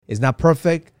It's not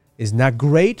perfect. It's not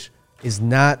great. It's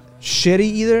not shitty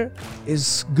either.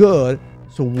 It's good.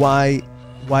 So why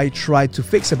try to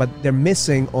fix it? But they're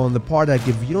missing on the part that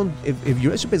if your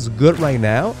relationship is good right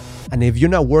now, and if you're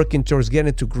not working towards getting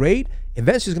it to great,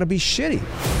 eventually it's gonna be shitty.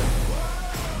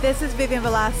 This is Vivian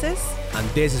Velasquez. And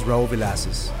this is Raul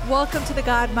Velasquez. Welcome to the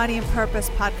God, Money, and Purpose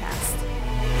podcast.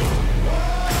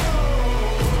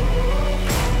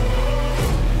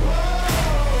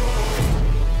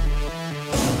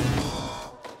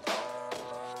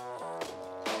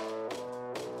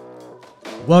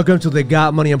 Welcome to the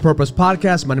God, Money, and Purpose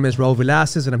podcast. My name is Raul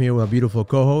Velasquez, and I'm here with a beautiful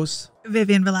co-host,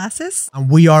 Vivian Velasquez. And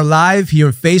we are live here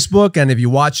on Facebook. And if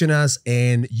you're watching us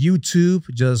in YouTube,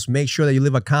 just make sure that you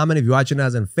leave a comment. If you're watching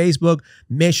us on Facebook,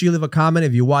 make sure you leave a comment.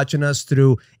 If you're watching us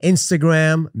through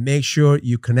Instagram, make sure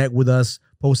you connect with us,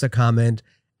 post a comment,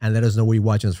 and let us know where you're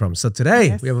watching us from. So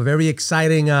today, we have a very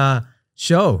exciting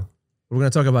show. What we're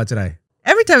going to talk about today.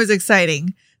 Every time is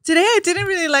exciting. Today, I didn't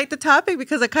really like the topic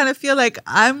because I kind of feel like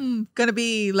I'm going to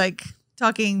be like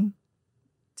talking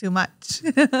too much.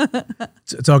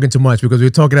 Talking too much because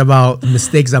we're talking about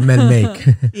mistakes that men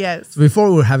make. Yes. So before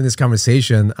we were having this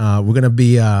conversation, we're going to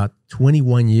be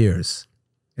 21 years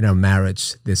in our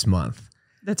marriage this month.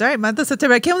 That's right. Month of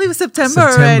September. I can't believe it's September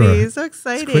already. It's so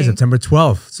exciting. It's crazy. September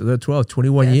 12th. So they're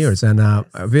 21 years. And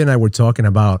Viv and I were talking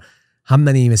about how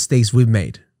many mistakes we've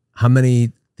made, how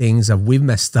many things that we've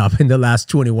messed up in the last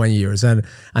 21 years. And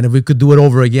if we could do it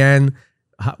over again,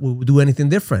 we would do anything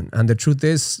different. And the truth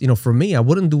is, for me, I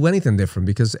wouldn't do anything different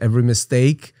because every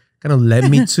mistake kind of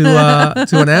led me to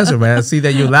an answer. But I see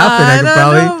that you're laughing. I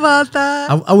don't know about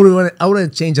that. I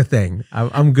wouldn't change a thing.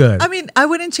 I'm good. I mean, I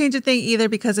wouldn't change a thing either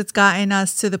because it's gotten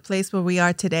us to the place where we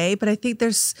are today. But I think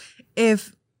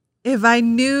if I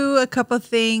knew a couple of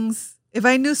things, if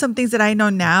I knew some things that I know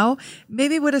now,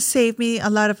 maybe it would have saved me a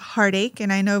lot of heartache,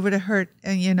 and I know it would have hurt,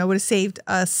 and would have saved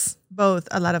us both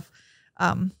a lot of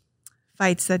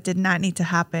fights that did not need to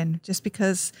happen. Just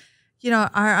because,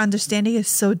 our understanding is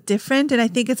so different, and I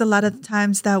think it's a lot of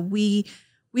times that we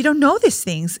don't know these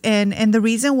things, and the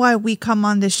reason why we come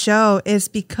on this show is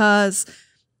because,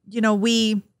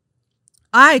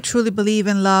 I truly believe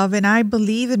in love and I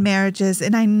believe in marriages,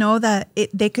 and I know that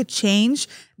they could change,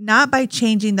 not by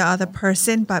changing the other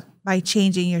person, but by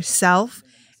changing yourself.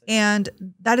 And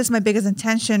that is my biggest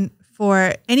intention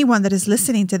for anyone that is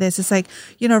listening to this. It's like,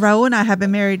 Raul and I have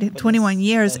been married 21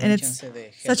 years, and it's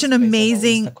such an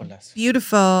amazing,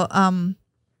 beautiful,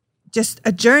 just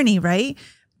a journey, right?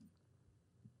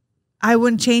 I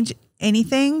wouldn't change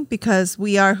anything because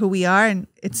we are who we are, and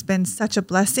it's been such a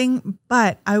blessing,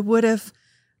 but I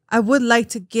would like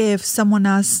to give someone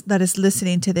else that is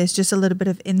listening to this just a little bit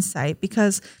of insight,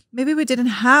 because maybe we didn't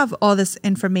have all this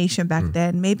information back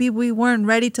then. Maybe we weren't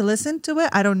ready to listen to it.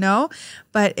 I don't know.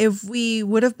 But if we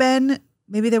would have been,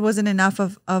 maybe there wasn't enough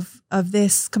of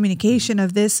this communication,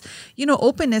 of this,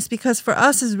 openness, because for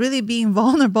us is really being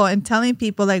vulnerable and telling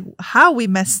people like how we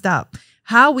messed up,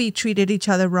 how we treated each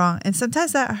other wrong. And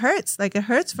sometimes that hurts. Like it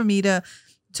hurts for me to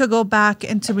go back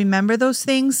and to remember those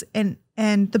things.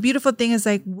 And the beautiful thing is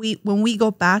like when we go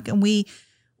back and we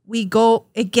go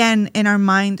again in our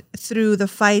mind through the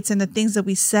fights and the things that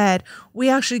we said, we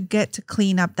actually get to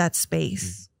clean up that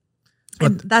space.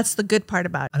 And that's the good part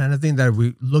about it. And I think that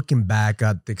we looking back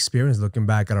at the experience, looking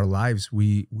back at our lives,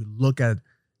 we look at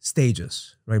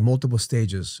stages, right? Multiple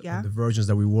stages of the versions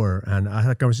that we were. And I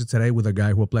had a conversation today with a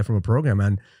guy who applied from a program,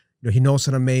 and he knows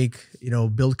how to make,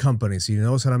 build companies. He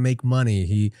knows how to make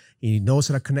money. He knows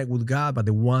how to connect with God. But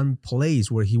the one place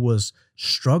where he was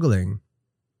struggling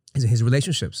is in his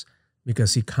relationships,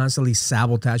 because he constantly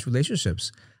sabotaged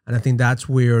relationships. And I think that's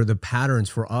where the patterns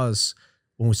for us,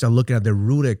 when we start looking at the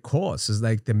rooted cause, is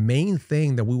like the main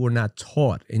thing that we were not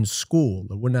taught in school,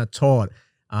 that we're not taught,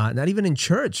 not even in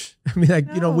church. I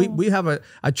mean, we have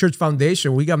a church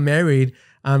foundation. We got married.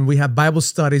 We had Bible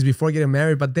studies before getting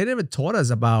married, but they never taught us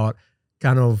about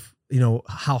kind of,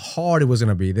 how hard it was going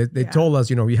to be. They told us,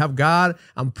 you have God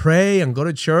and pray and go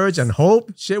to church and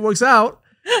hope shit works out.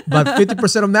 But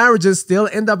 50% of marriages still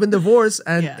end up in divorce.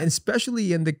 And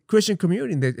especially in the Christian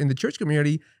community, in the church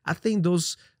community, I think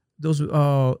those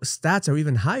stats are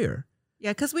even higher.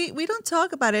 Yeah, because we don't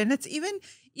talk about it. And it's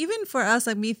even for us,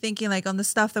 like me thinking like on the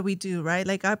stuff that we do, right?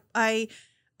 Like I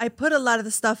put a lot of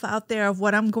the stuff out there of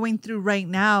what I'm going through right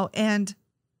now. And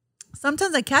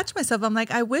sometimes I catch myself. I'm like,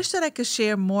 I wish that I could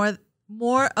share more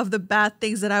of the bad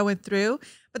things that I went through.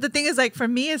 But the thing is, like, for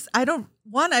me, is I don't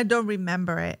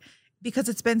remember it because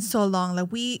it's been so long.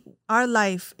 Like our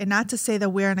life, and not to say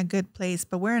that we're in a good place,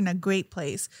 but we're in a great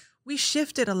place. We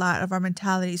shifted a lot of our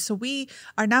mentality. So we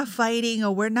are not fighting,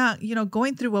 or we're not,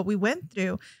 going through what we went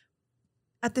through.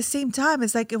 at the same time,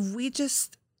 it's like if we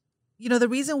just, the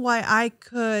reason why I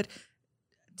could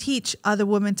teach other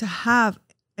women to have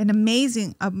an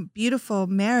amazing, beautiful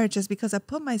marriage is because I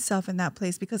put myself in that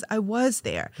place, because I was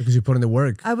there. Because you put in the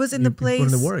work. I was in the place. You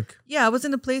put in the work. Yeah, I was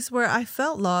in the place where I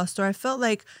felt lost, or I felt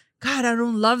like, God, I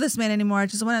don't love this man anymore. I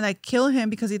just want to like kill him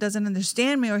because he doesn't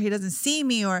understand me, or he doesn't see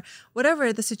me, or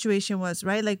whatever the situation was,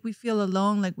 right? Like we feel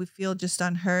alone, like we feel just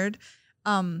unheard.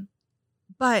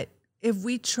 But if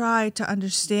we try to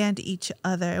understand each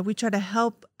other, if we try to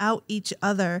help out each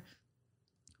other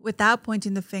without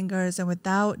pointing the fingers and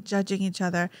without judging each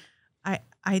other,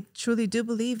 I truly do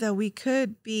believe that we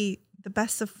could be the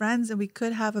best of friends and we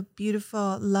could have a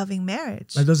beautiful, loving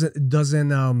marriage. It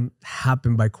doesn't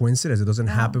happen by coincidence. It doesn't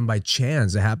happen by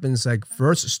chance. It happens like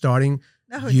first starting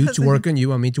you to work on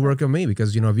you and me to work on me.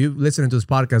 Because, if you listen to this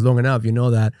podcast long enough, you know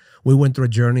that we went through a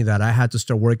journey that I had to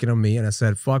start working on me. And I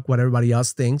said, fuck what everybody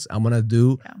else thinks. I'm going to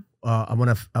do, I'm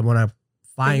going to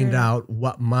find out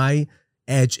what my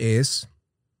edge is,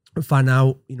 find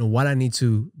out, what I need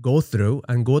to go through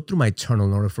and go through my tunnel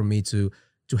in order for me to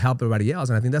help everybody else.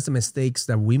 And I think that's the mistakes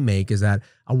that we make, is that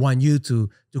I want you to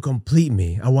complete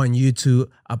me. I want you to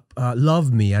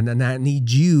love me. And I need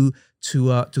you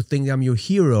to think I'm your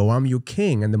hero, I'm your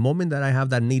king. And the moment that I have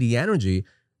that needy energy,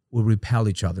 we repel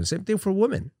each other. Same thing for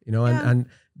women, and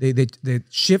the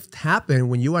shift happened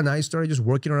when you and I started just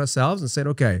working on ourselves and said,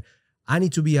 okay, I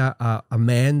need to be a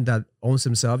man that owns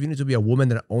himself. You need to be a woman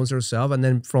that owns herself. And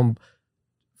then from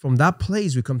that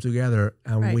place, we come together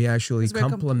and we actually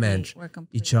complement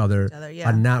each other,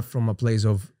 and not from a place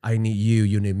of I need you,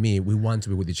 you need me. We want to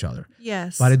be with each other.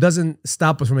 Yes. But it doesn't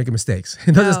stop us from making mistakes.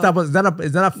 It doesn't stop us.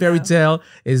 It's not a fairy tale.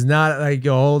 It's not like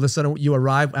all of a sudden you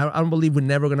arrive. I don't believe we're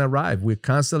never going to arrive. We're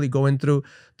constantly going through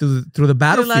the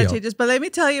battlefield. But let me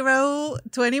tell you, Raul,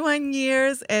 21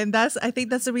 years. And I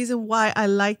think that's the reason why I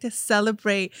like to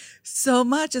celebrate so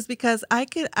much, is because I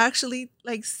could actually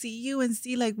like see you and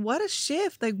see like what a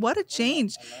shift, like what a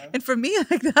change. And for me,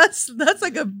 like that's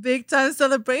like a big time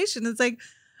celebration. It's like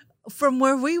from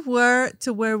where we were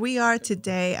to where we are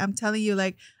today. I'm telling you,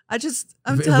 like,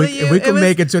 If we could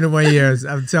make it 21 years,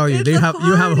 I'm telling you, you have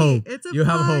hope. You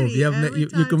have hope.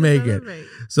 You can make it.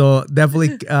 So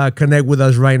definitely connect with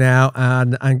us right now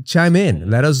and chime in.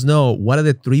 Let us know, what are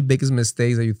the 3 biggest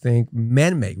mistakes that you think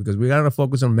men make? Because we're going to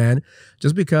focus on men,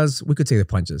 just because we could take the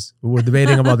punches. We were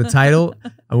debating about the title,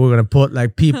 and we're going to put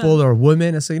like people or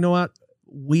women and say, you know what?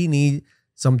 We need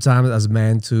sometimes as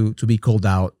men to be called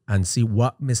out and see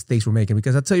what mistakes we're making.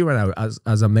 Because I tell you right now,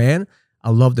 as a man, I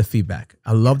love the feedback.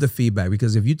 I love the feedback,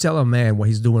 because if you tell a man what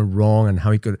he's doing wrong and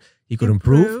how he could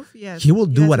improve, he will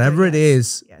do whatever it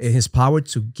is in his power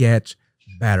to get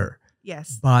better.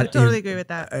 Yes, but I totally agree with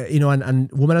that.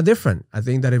 And women are different. I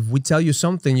think that if we tell you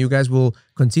something, you guys will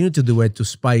continue to do it to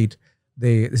spite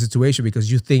the situation,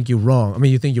 because you think you're wrong. I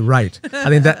mean, you think you're right. I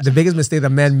think that the biggest mistake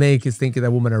that men make is thinking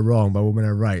that women are wrong, but women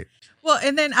are right. Well,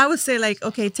 and then I would say, like,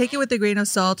 okay, take it with a grain of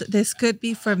salt. This could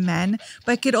be for men,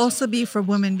 but it could also be for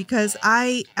women, because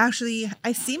I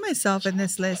see myself in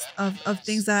this list of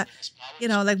things that,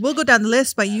 like, we'll go down the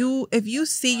list, but if you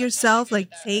see yourself, like,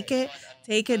 take it.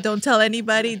 Don't tell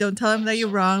anybody. Don't tell them that you're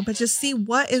wrong, but just see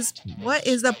what is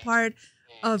the part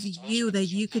of you that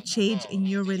you could change in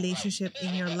your relationship,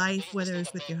 in your life, whether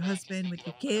it's with your husband, with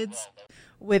your kids,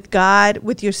 with God,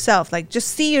 with yourself. Like, just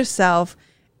see yourself,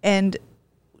 and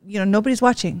nobody's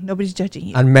watching, nobody's judging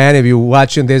you. And man, if you're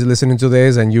watching this, listening to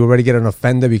this, and you already get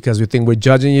offended because you think we're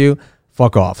judging you,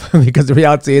 fuck off. Because the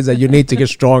reality is that you need to get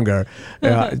stronger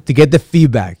to get the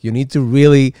feedback. You need to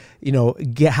really,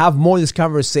 have more of these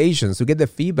conversations to get the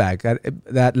feedback.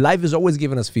 That life is always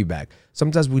giving us feedback.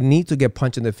 Sometimes we need to get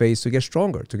punched in the face to get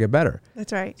stronger, to get better.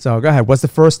 That's right. So go ahead. What's the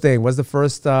first thing? What's the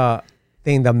first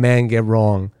thing that men get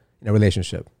wrong in a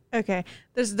relationship? Okay,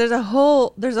 there's a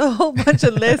whole bunch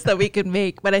of lists that we could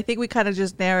make, but I think we kind of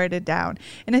just narrowed it down.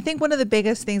 And I think one of the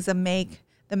biggest things that make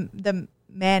the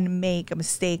men make a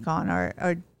mistake on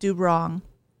or do wrong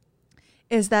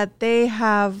is that they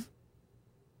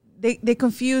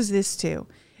confuse this two,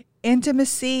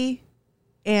 intimacy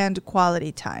and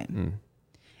quality time.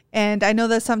 And I know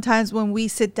that sometimes when we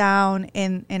sit down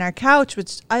in our couch,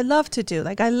 which I love to do,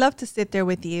 like I love to sit there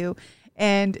with you,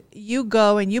 and you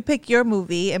go and you pick your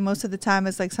movie, and most of the time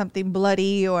it's like something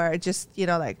bloody or just,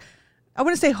 like, I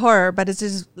wouldn't say horror, but it's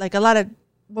just like a lot of,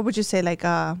 what would you say, like it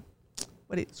has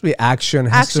to be action.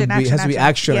 It has to be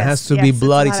action. Yes, it has to be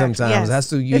bloody sometimes. Yes. It has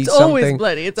to be it's something. Always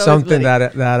bloody. It's always something bloody.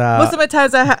 that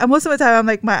most of the time I'm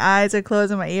like, my eyes are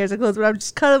closed and my ears are closed, but I'm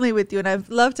just cuddling with you, and I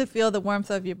love to feel the warmth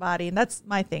of your body, and that's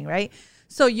my thing, right?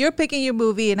 So you're picking your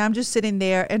movie, and I'm just sitting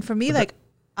there, and for me, like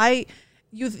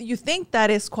you think that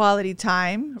is quality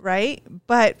time, right?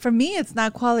 But for me, it's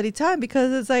not quality time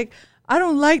because it's like, I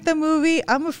don't like the movie.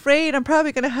 I'm afraid I'm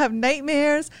probably going to have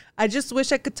nightmares. I just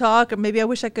wish I could talk, or maybe I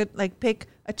wish I could like pick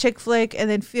a chick flick and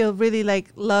then feel really like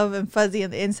love and fuzzy on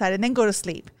the inside and then go to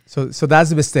sleep. So that's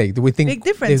the mistake. We think big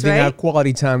difference, right? Our right?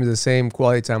 quality time is the same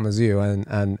quality time as you,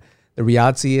 and the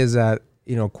reality is that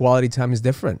quality time is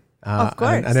different. Of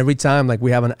course. And every time, like,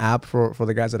 we have an app for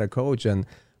the guys that I coach, and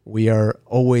we are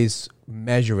always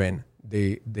measuring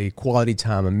the quality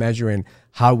time and measuring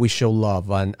how we show love.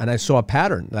 And I saw a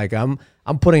pattern. Like, I'm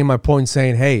putting in my point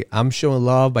saying, hey, I'm showing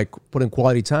love by putting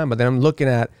quality time, but then I'm looking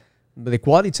at the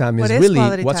quality time is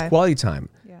really what's quality time.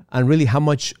 Yeah. And really how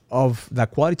much of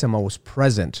that quality time I was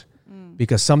present.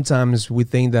 Because sometimes we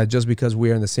think that just because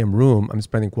we're in the same room, I'm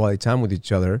spending quality time with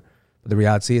each other. But the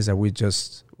reality is that we're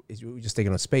just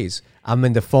taking up space. I'm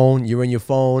in the phone, you're in your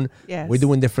phone. Yes. We're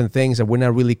doing different things and we're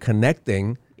not really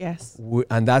connecting. Yes.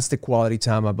 And that's the quality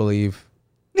time I believe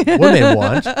women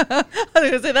want. I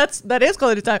was going to say that is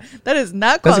quality time. That is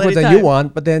not quality time. That's the quality time you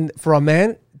want. But then for a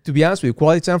man, to be honest with you,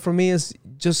 quality time for me is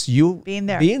just you being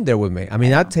there with me. I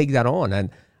mean, I take that on.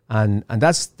 And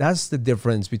that's the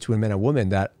difference between men and women,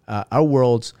 that our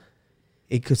worlds,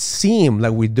 it could seem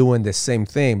like we're doing the same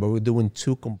thing, but we're doing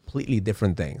two completely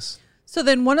different things. So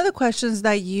then one of the questions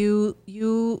that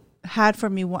you had for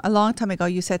me a long time ago,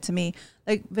 you said to me,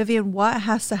 like, Vivian, what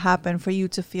has to happen for you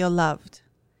to feel loved?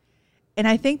 And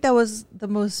I think that was the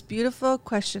most beautiful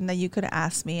question that you could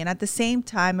ask me. And at the same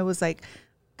time, it was like,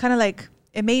 kind of like,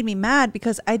 it made me mad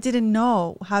because I didn't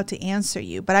know how to answer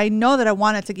you. But I know that I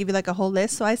wanted to give you like a whole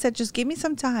list. So I said, just give me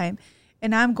some time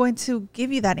and I'm going to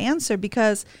give you that answer.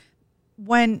 Because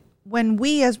when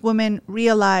we as women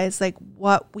realize like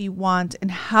what we want and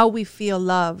how we feel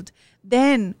loved,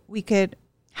 then we could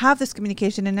have this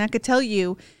communication. And I could tell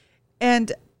you,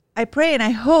 and I pray and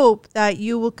I hope that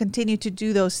you will continue to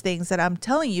do those things that I'm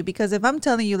telling you. Because if I'm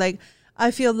telling you, like,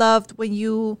 I feel loved when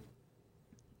you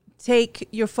take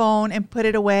your phone and put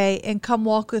it away and come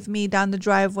walk with me down the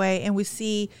driveway and we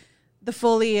see the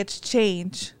foliage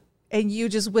change and you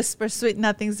just whisper sweet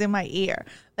nothings in my ear.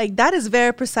 Like, that is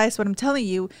very precise what I'm telling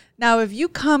you. Now, if you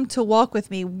come to walk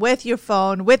with me with your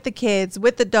phone, with the kids,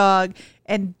 with the dog,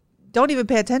 and don't even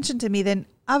pay attention to me, then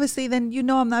obviously then you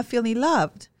know I'm not feeling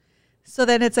loved. So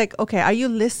then it's like, okay, are you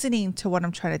listening to what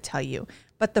I'm trying to tell you?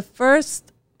 But the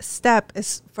first step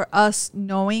is for us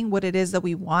knowing what it is that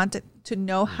we want, to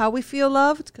know how we feel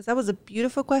loved, because that was a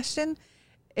beautiful question.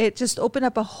 It just opened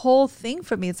up a whole thing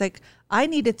for me. It's like I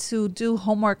needed to do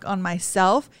homework on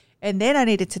myself, and then I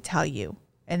needed to tell you.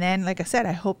 And then, like I said,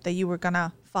 I hope that you were going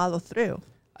to follow through.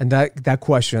 And that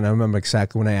question, I remember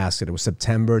exactly when I asked it. It was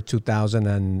September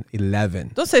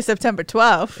 2011. Don't say September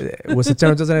 12th. It was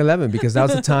September 2011 because that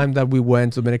was the time that we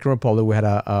went to Dominican Republic. We had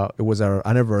it was our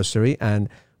anniversary, and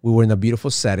we were in a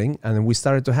beautiful setting, and then we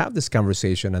started to have this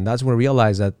conversation. And that's when I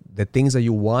realized that the things that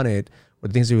you wanted or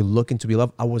the things that you were looking to be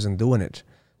loved, I wasn't doing it.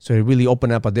 So it really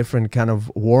opened up a different kind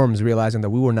of worms, realizing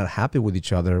that we were not happy with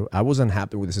each other. I wasn't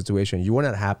happy with the situation. You were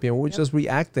not happy, and we were just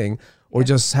reacting or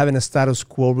just having a status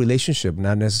quo relationship,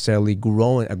 not necessarily a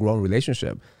growing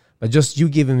relationship. But just you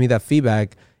giving me that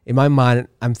feedback, in my mind,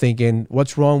 I'm thinking,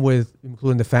 what's wrong with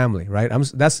including the family, right?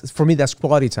 For me, that's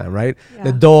quality time, right? Yeah.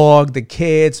 The dog, the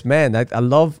kids, man, I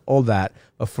love all that.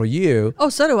 But for you... Oh,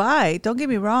 so do I. Don't get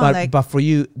me wrong. But for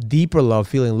you, deeper love,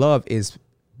 feeling love is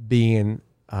being...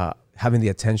 having the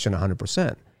attention 100%.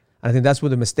 And I think that's one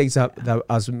of the mistakes that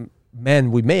as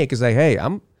men we make is like, hey,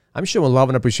 I'm showing love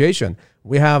and appreciation.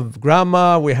 We have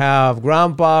grandma, we have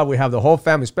grandpa, we have the whole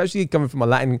family, especially coming from a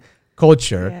Latin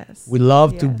culture. Yes. We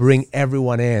love to bring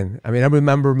everyone in. I mean, I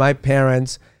remember my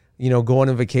parents, going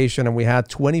on vacation, and we had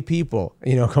 20 people,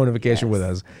 going on vacation with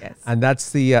us. Yes. And that's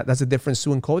the difference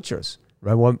too in cultures,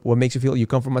 right? What makes you feel you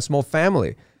come from a small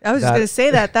family. I was just going to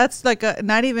say that's like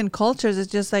not even cultures.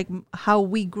 It's just like how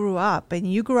we grew up, and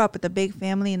you grew up with a big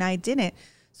family and I didn't.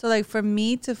 So like for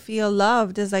me to feel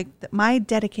loved is like my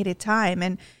dedicated time.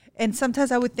 And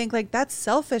sometimes I would think like that's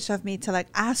selfish of me to like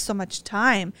ask so much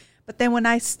time. But then when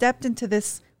I stepped into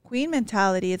this queen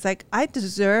mentality, it's like, I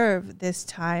deserve this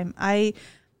time. I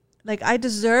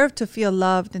deserve to feel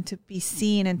loved and to be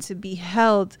seen and to be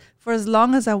held for as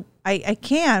long as I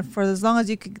can, for as long as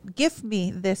you could give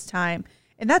me this time.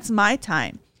 And that's my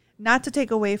time, not to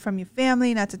take away from your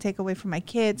family, not to take away from my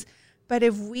kids. But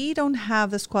if we don't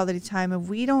have this quality time, if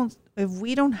we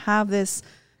don't have this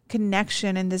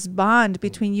connection and this bond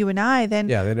between you and I,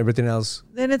 then everything else.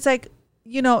 Then it's like,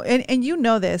 and you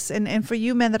know this, and for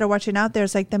you men that are watching out there,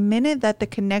 it's like the minute that the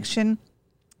connection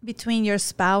between your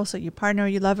spouse or your partner or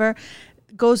your lover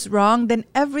goes wrong, then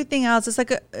everything else is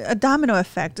like a domino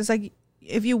effect. It's like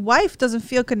if your wife doesn't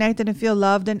feel connected and feel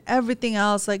loved, then everything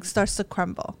else like starts to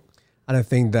crumble. And I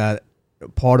think that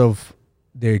part of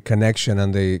the connection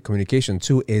and the communication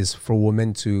too is for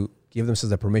women to give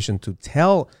themselves the permission to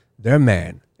tell their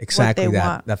man exactly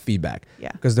that feedback.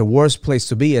 Yeah. Because the worst place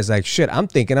to be is like, shit, I'm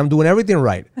thinking I'm doing everything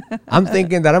right. I'm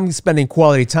thinking that I'm spending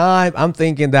quality time. I'm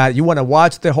thinking that you want to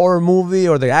watch the horror movie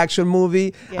or the action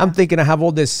movie. Yeah. I'm thinking I have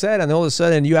all this set, and all of a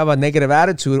sudden you have a negative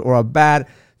attitude or a bad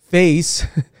face.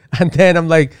 And then I'm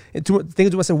like, thinking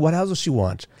to myself, what else does she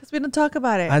want? Because we don't talk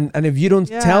about it. And if you don't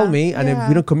tell me, and if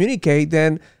we don't communicate,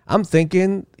 then I'm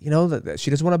thinking, that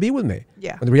she doesn't want to be with me.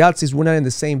 Yeah. But the reality is we're not in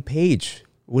the same page.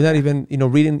 We're not even,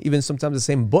 reading even sometimes the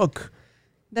same book.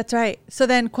 That's right. So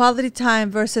then quality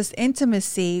time versus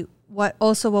intimacy, what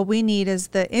we need is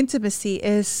the intimacy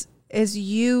is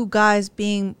you guys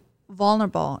being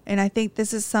vulnerable. And I think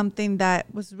this is something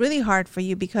that was really hard for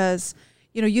you because,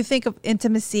 you think of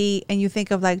intimacy and you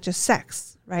think of like just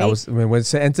sex, right? When we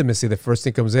say intimacy, the first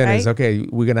thing comes in is, okay,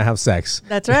 we're going to have sex.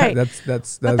 That's right.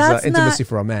 that's intimacy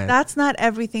for a man. That's not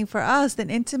everything for us. Then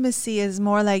intimacy is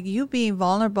more like you being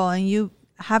vulnerable and you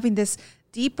having this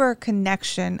deeper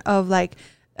connection of like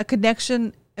a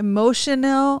connection,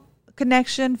 emotional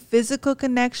connection, physical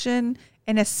connection,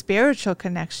 and a spiritual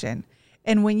connection.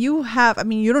 And when you have,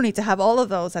 you don't need to have all of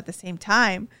those at the same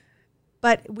time,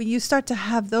 but when you start to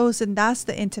have those, and that's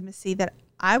the intimacy that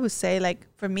I would say, like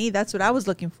for me, that's what I was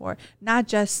looking for, not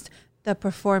just the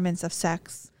performance of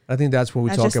sex. I think that's when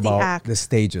we talk about the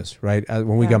stages, right?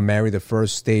 When we got married, the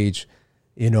first stage,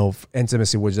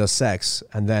 intimacy was just sex.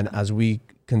 And then as we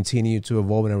continue to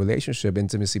evolve in a relationship,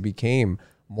 intimacy became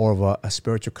more of a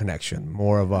spiritual connection,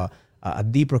 more of a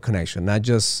deeper connection, not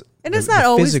just it's not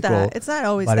always physical, that. It's not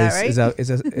always that, right?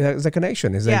 It's a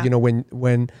connection. It's like,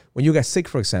 when you get sick,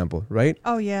 for example, right?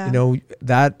 Oh yeah.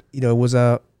 It was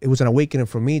an awakening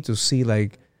for me to see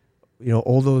like,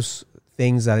 all those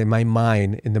things that in my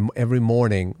mind every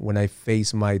morning when I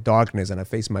face my darkness and I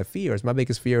face my fears, my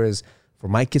biggest fear is for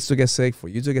my kids to get sick, for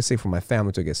you to get sick, for my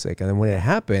family to get sick. And then when it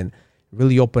happened,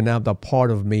 really opened up that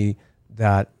part of me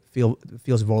that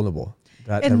feels vulnerable.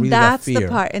 That's the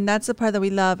part. And that's the part that we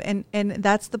love. And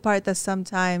that's the part that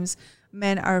sometimes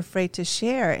men are afraid to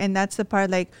share. And that's the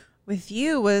part like with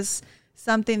you was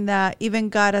something that even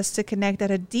got us to connect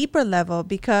at a deeper level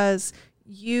because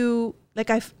you like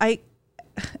I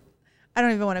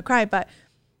don't even want to cry, but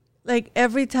like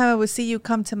every time I would see you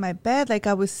come to my bed, like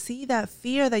I would see that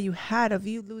fear that you had of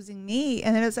you losing me.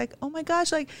 And then it's like, oh my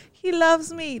gosh, like he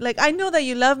loves me. Like I know that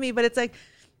you love me, but it's like,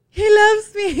 he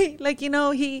loves me. Like,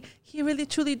 he really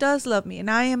truly does love me.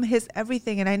 And I am his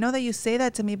everything. And I know that you say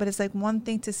that to me, but it's like one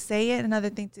thing to say it, another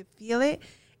thing to feel it.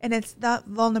 And it's that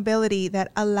vulnerability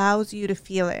that allows you to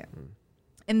feel it.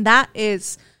 And that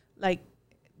is like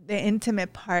the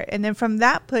intimate part. And then from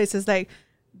that place is like,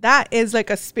 that is like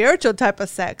a spiritual type of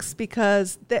sex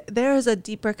because there is a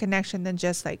deeper connection than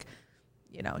just like,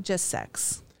 just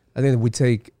sex. I think we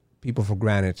take people for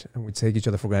granted and we take each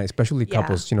other for granted, especially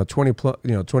couples,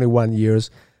 21 years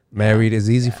married is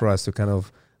easy for us to kind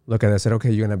of look at it and say,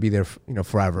 okay, you're going to be there,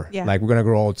 forever. Yeah. Like we're going to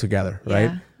grow old together. Yeah.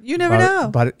 Right. You never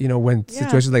know. But, when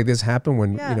situations like this happen,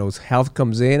 when, health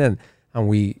comes in and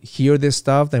we hear this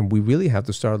stuff, then we really have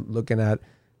to start looking at,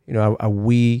 are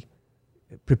we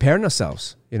preparing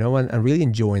ourselves, and really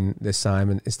enjoying this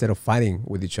time and instead of fighting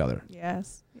with each other.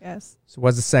 Yes. So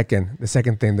what's the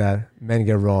second thing that men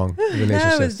get wrong in relationships?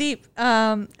 That was deep.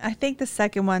 I think the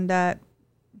second one that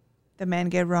the men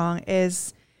get wrong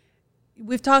is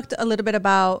we've talked a little bit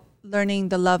about learning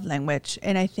the love language.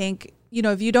 And I think,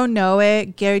 if you don't know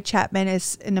it, Gary Chapman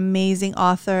is an amazing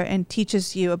author and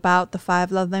teaches you about the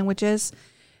 5 love languages.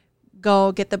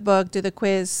 Go get the book, do the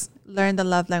quiz, learn the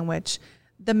love language.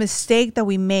 The mistake that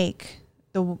we make,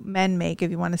 the men make,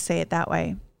 if you want to say it that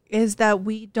way, is that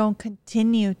we don't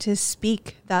continue to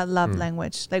speak that love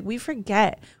language. Like we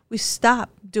forget, we stop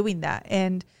doing that.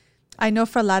 And I know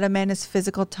for a lot of men it's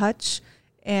physical touch.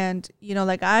 And,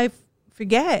 like I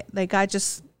forget, like I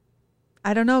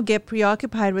don't know, get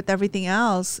preoccupied with everything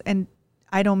else. And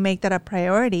I don't make that a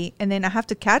priority. And then I have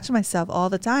to catch myself all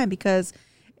the time because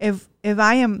if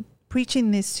I am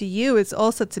preaching this to you, it's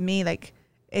also to me, like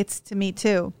it's to me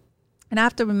too. And I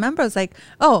have to remember, it's like,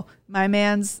 oh, my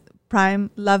man's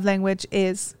prime love language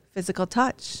is physical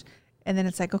touch. And then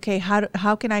it's like, okay,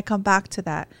 how can I come back to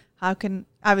that?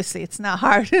 Obviously it's not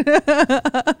hard.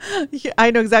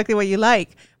 I know exactly what you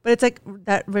like, but it's like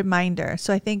that reminder.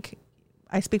 So I think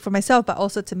I speak for myself, but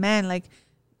also to men, like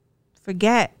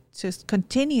forget to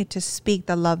continue to speak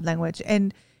the love language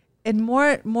and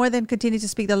more than continue to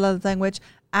speak the love language,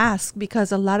 ask,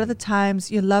 because a lot of the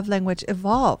times your love language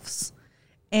evolves.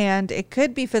 And it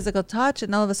could be physical touch,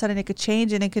 and all of a sudden it could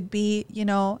change, and it could be, you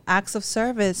know, acts of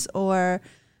service or,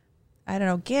 I don't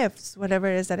know, gifts, whatever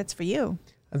it is that it's for you.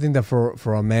 I think that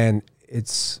for a man,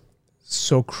 it's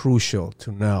so crucial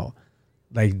to know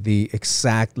like the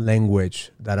exact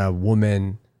language that a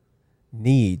woman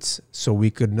needs, so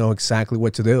we could know exactly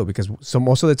what to do, because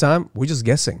most of the time we're just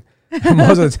guessing.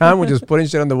 Most of the time we're just putting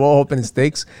shit on the wall hoping it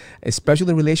sticks, especially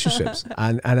in relationships.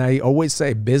 And I always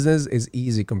say business is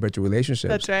easy compared to relationships.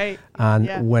 That's right.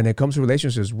 And when it comes to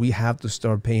relationships, we have to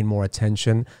start paying more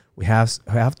attention. We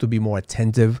have to be more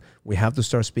attentive. We have to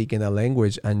start speaking that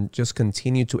language and just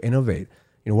continue to innovate.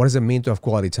 You know, what does it mean to have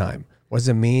quality time? What does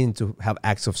it mean to have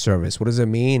acts of service? What does it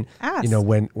mean, you know,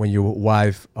 when your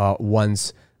wife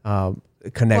wants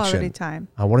connection, quality time?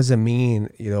 What does it mean,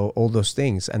 you know, all those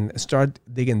things, and start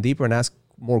digging deeper and ask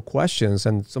more questions.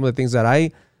 And some of the things that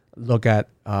I look at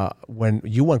when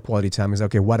you want quality time is,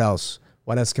 okay, what else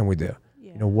can we do?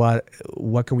 You know,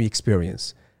 what can we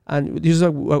experience? And this is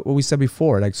like what we said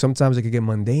before, like sometimes it can get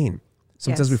mundane.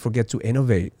 Sometimes we forget to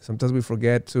innovate. Sometimes we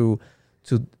forget to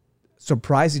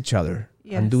surprise each other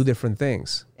and do different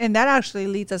things. And that actually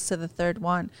leads us to the third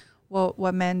one. Well,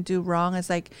 what men do wrong is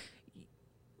like,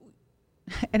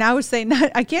 and I would say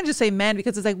I can't just say men,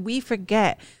 because it's like we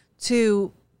forget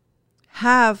to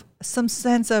have some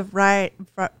sense of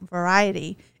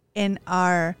variety in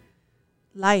our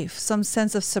life, some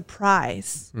sense of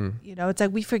surprise. You know, it's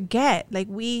like we forget, like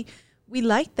we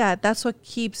like that. That's what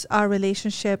keeps our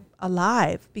relationship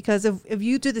alive. Because if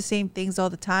you do the same things all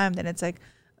the time, then it's like,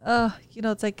 you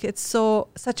know, it's like it's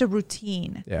such a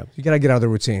routine. Yeah, you gotta get out of the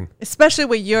routine. Especially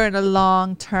when you're in a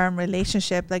long-term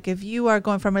relationship. Like if you are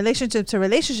going from relationship to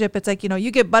relationship, it's like, you know, you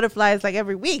get butterflies like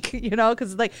every week, you know,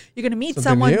 because like you're gonna meet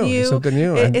someone new. Something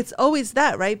new. It's always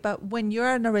that, right? But when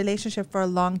you're in a relationship for a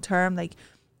long term, like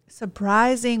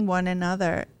surprising one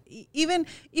another, even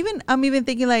I'm even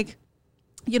thinking like,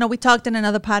 you know, we talked in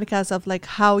another podcast of like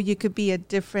how you could be a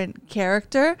different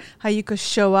character, how you could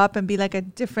show up and be like a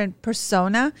different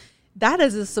persona. That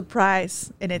is a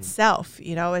surprise in itself,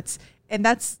 you know. And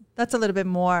that's a little bit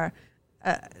more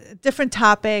different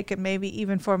topic, and maybe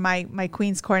even for my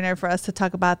Queen's Corner for us to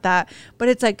talk about that. But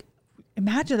it's like,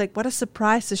 imagine like what a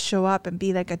surprise to show up and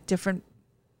be like a different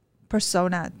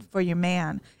persona for your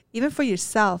man. Even for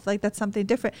yourself, like that's something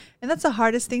different. And that's the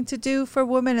hardest thing to do for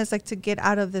women, is like to get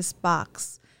out of this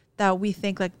box that we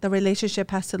think like the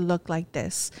relationship has to look like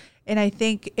this. And I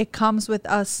think it comes with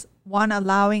us, one,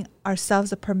 allowing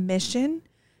ourselves the permission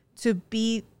to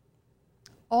be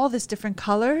all these different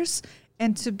colors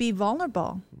and to be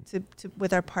vulnerable to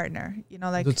with our partner, you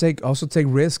know, like to take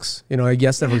risks. You know,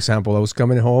 yesterday, for example, I was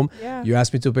coming home. Yeah. You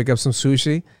asked me to pick up some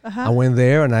sushi. I went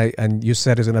there and you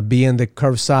said it's going to be in the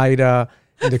curbside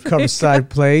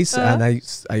place, and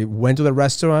I went to the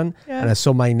restaurant and I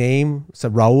saw my name, it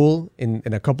said Raul in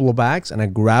a couple of bags, and I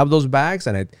grabbed those bags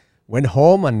and I went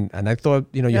home and I thought,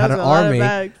 you know, you had an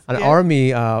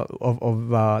army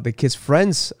of the kids'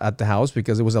 friends at the house,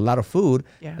 because it was a lot of food.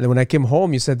 And then when I came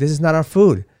home, you said, this is not our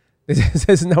food. This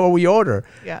is not what we order.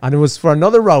 And it was for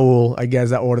another Raul, I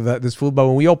guess, that ordered this food. But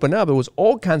when we opened up, it was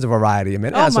all kinds of variety. I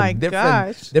mean, it had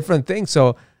some different things.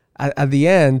 So at the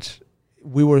end,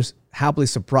 we were happily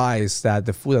surprised that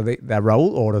the food that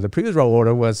Raul ordered, the previous Raul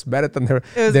order, was better than their.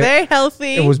 It was very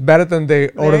healthy. It was better than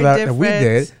the order that we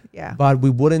did. Yeah. But we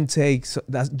wouldn't take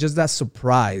that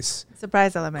surprise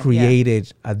element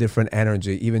created a different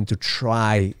energy, even to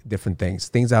try different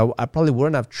things I probably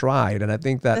wouldn't have tried. And I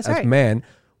think that as men,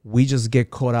 we just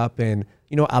get caught up in,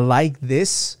 you know, I like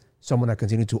this, so I'm gonna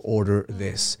continue to order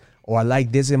this, or I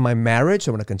like this in my marriage,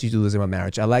 so I'm gonna continue to do this in my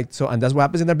marriage. And that's what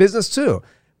happens in our business too.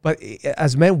 But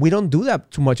as men, we don't do that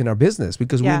too much in our business,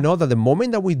 because we know that the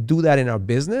moment that we do that in our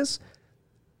business,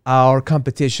 our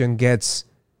competition gets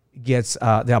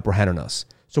the upper hand on us.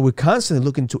 So we're constantly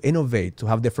looking to innovate, to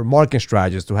have different marketing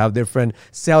strategies, to have different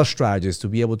sales strategies, to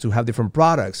be able to have different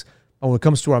products. And when it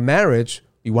comes to our marriage,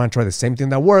 you want to try the same thing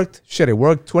that worked. Shit, it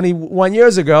worked 21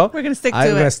 years ago. We're going to stick to it.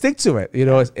 We're going to stick to it. You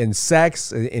know, in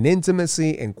sex, in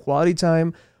intimacy, in quality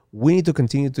time. We need to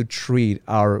continue to treat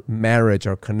our marriage,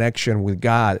 our connection with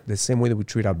God, the same way that we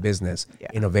treat our business,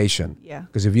 innovation.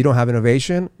 Because if you don't have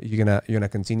innovation, you're gonna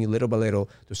continue little by little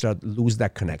to start lose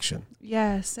that connection.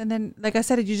 Yes, and then like I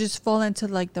said, you just fall into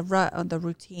like the rut of the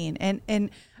routine. And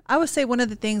I would say one of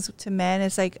the things to men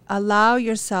is like allow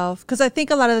yourself, because I think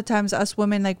a lot of the times us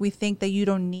women, like we think that you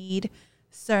don't need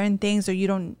certain things or you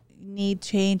don't need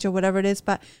change or whatever it is,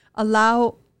 but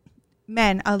allow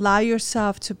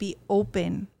yourself to be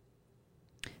open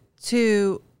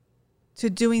to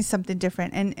doing something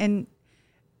different. And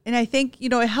I think, you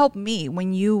know, it helped me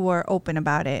when you were open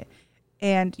about it.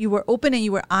 and you were open and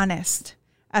you were honest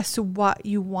as to what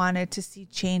you wanted to see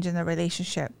change in the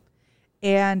relationship.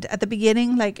 And at the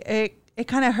beginning, like it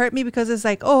kind of hurt me because it's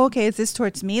like, oh, okay, is this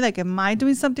towards me? Like, am I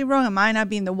doing something wrong? Am I not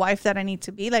being the wife that I need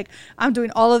to be? Like, I'm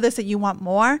doing all of this and you want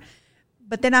more.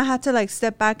 But then I had to like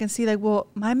step back and see like, well,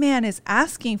 my man is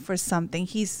asking for something.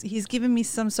 He's giving me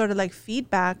some sort of like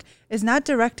feedback. It's not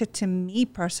directed to me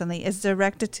personally. It's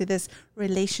directed to this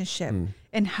relationship.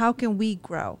 And how can we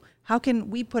grow? How can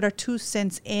we put our 2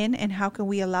 cents in, and how can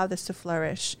we allow this to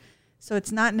flourish? So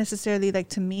it's not necessarily like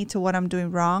to me, to what I'm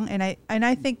doing wrong. And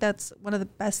I think that's one of the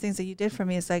best things that you did for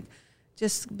me, is like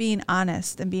just being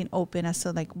honest and being open as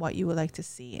to like what you would like to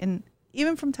see. And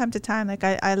even from time to time, like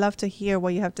I love to hear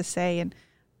what you have to say, and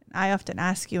I often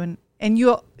ask you, and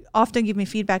you often give me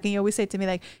feedback, and you always say to me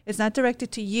like, it's not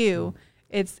directed to you,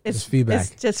 it's feedback.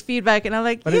 It's just feedback. And I'm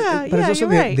like, but it's also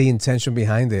the intention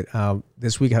behind it.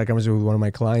 This week I had a conversation with one of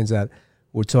my clients that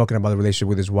we're talking about the relationship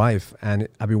with his wife, and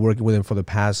I've been working with him for the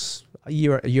past a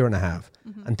year and a half,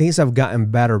 and things have gotten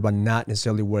better, but not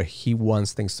necessarily where he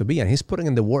wants things to be. And he's putting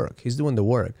in the work. He's doing the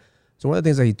work. So one of the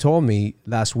things that he told me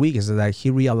last week is that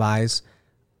he realized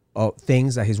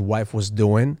things that his wife was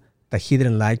doing that he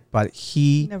didn't like, but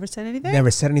he never said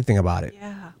anything about it.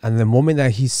 Yeah. And the moment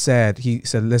that he said,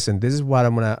 listen, this is what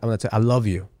I'm gonna tell. I love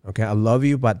you. Okay. I love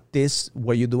you. But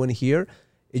what you're doing here,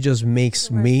 it just makes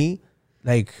me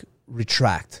like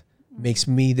retract, makes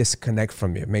me disconnect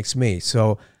from you, makes me.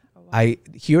 So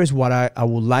here's what I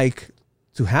would like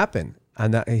to happen.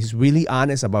 And he's really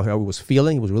honest about how he was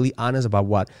feeling. He was really honest about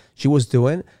what she was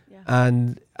doing. Yeah.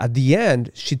 And at the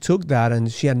end, she took that,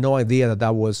 and she had no idea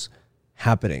that was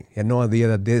happening. He had no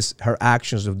idea that her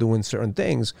actions of doing certain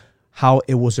things, how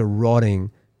it was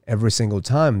eroding every single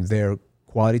time their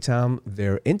quality time,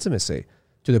 their intimacy,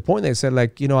 to the point they said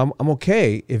like, I'm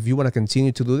okay if you want to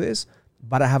continue to do this,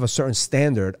 but I have a certain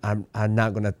standard. I'm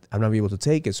not be able to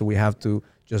take it. So we have to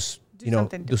just,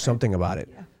 do something about it.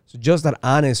 Yeah. So just that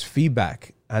honest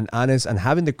feedback and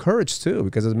having the courage too,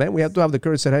 because as men, we have to have the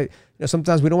courage to say, hey,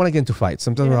 sometimes we don't want to get into fights.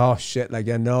 Sometimes we're, oh shit, like,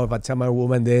 if I tell my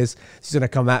woman this, she's going to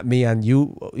come at me, and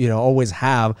you always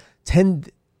have 10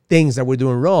 things that we're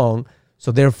doing wrong.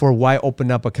 So therefore, why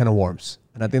open up a can of worms?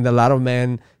 And I think that a lot of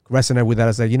men resonate with that.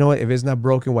 It's like, you know what, if it's not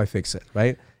broken, why fix it,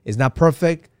 right? It's not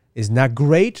perfect. It's not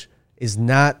great. It's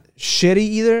not shitty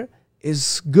either.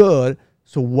 It's good.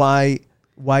 So why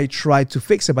try to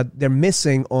fix it? But they're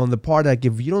missing on the part that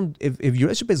if your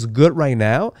relationship is good right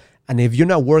now, and if you're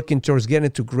not working towards getting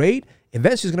it to great,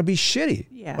 eventually it's going to be shitty.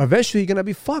 Yeah. Or eventually you're going to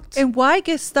be fucked. And why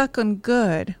get stuck on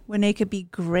good when it could be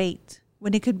great,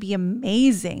 when it could be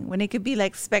amazing, when it could be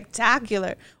like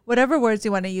spectacular, whatever words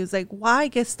you want to use? Like, why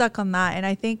get stuck on that? And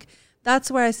I think that's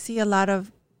where I see a lot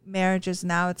of marriages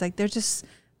now. It's like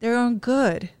they're on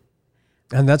good.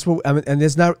 And that's what and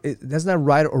that's not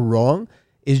right or wrong.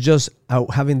 It's just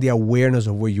having the awareness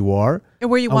of where you are and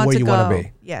where you want to go.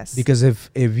 Be. Yes. Because if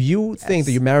you think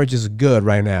that your marriage is good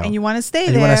right now, and you want to stay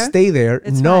there,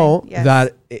 know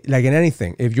that like in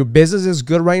anything, if your business is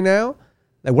good right now,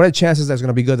 like what are the chances that's going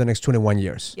to be good the next 21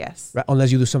 years? Yes. Right?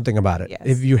 Unless you do something about it. Yes.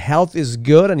 If your health is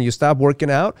good and you stop working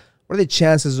out, what are the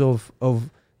chances of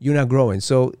you not growing?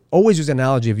 So always use the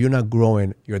analogy: if you're not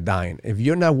growing, you're dying. If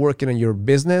you're not working in your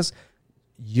business,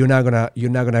 you're not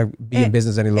gonna be in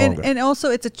business any longer. And also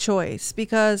it's a choice,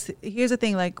 because here's the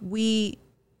thing, like Raul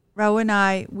and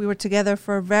I, we were together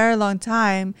for a very long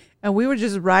time, and we were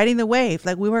just riding the wave.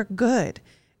 Like, we were good.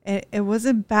 It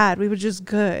wasn't bad. We were just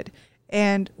good.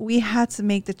 And we had to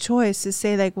make the choice to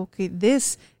say like, okay,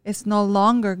 this is no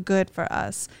longer good for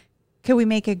us. Can we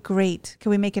make it great? Can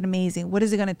we make it amazing? What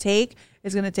is it going to take?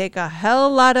 It's going to take a hell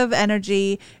of a lot of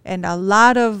energy and a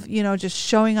lot of, just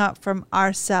showing up from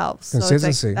ourselves. Consistency. So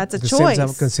it's like, that's a choice. At the same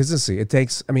time, consistency. It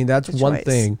takes, that's one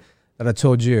thing that I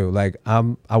told you. Like,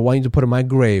 I want you to put in my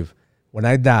grave, when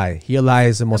I die, here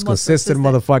lies the most consistent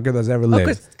motherfucker that's ever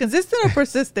lived. Consistent or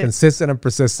persistent? Consistent and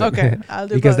persistent. Okay, I'll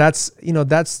do because both.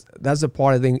 that's the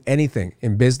part, I think, anything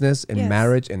in business, in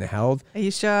marriage, in health. Are you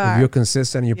sure? If you're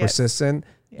consistent and you're persistent,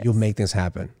 you'll make things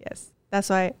happen. Yes. That's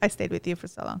why I stayed with you for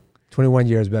so long. 21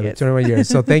 years, baby. Yes. 21 years.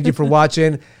 So thank you for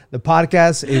watching the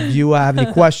podcast. If you have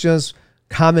any questions,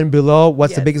 comment below.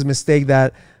 What's the biggest mistake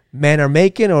that men are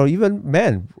making, or even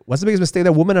men? What's the biggest mistake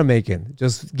that women are making?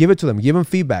 Just give it to them. Give them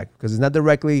feedback, because it's not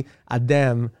directly at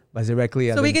them, but it's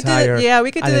directly at the entire.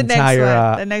 We could do the next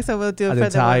one. The next one we'll do it for the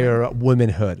entire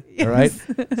womanhood. Yes. All right.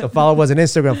 So follow us on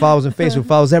Instagram. Follow us on Facebook.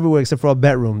 Follow us everywhere except for our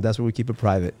bedroom. That's where we keep it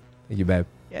private. Thank you, babe.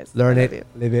 Yes. Learn it,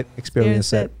 live it,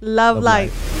 experience it. Love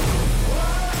life.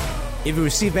 If you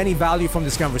receive any value from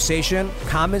this conversation,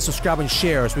 comment, subscribe, and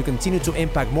share as we continue to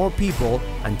impact more people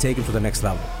and take it to the next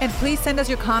level. And please send us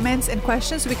your comments and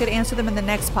questions so we could answer them in the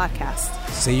next podcast.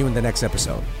 See you in the next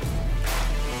episode.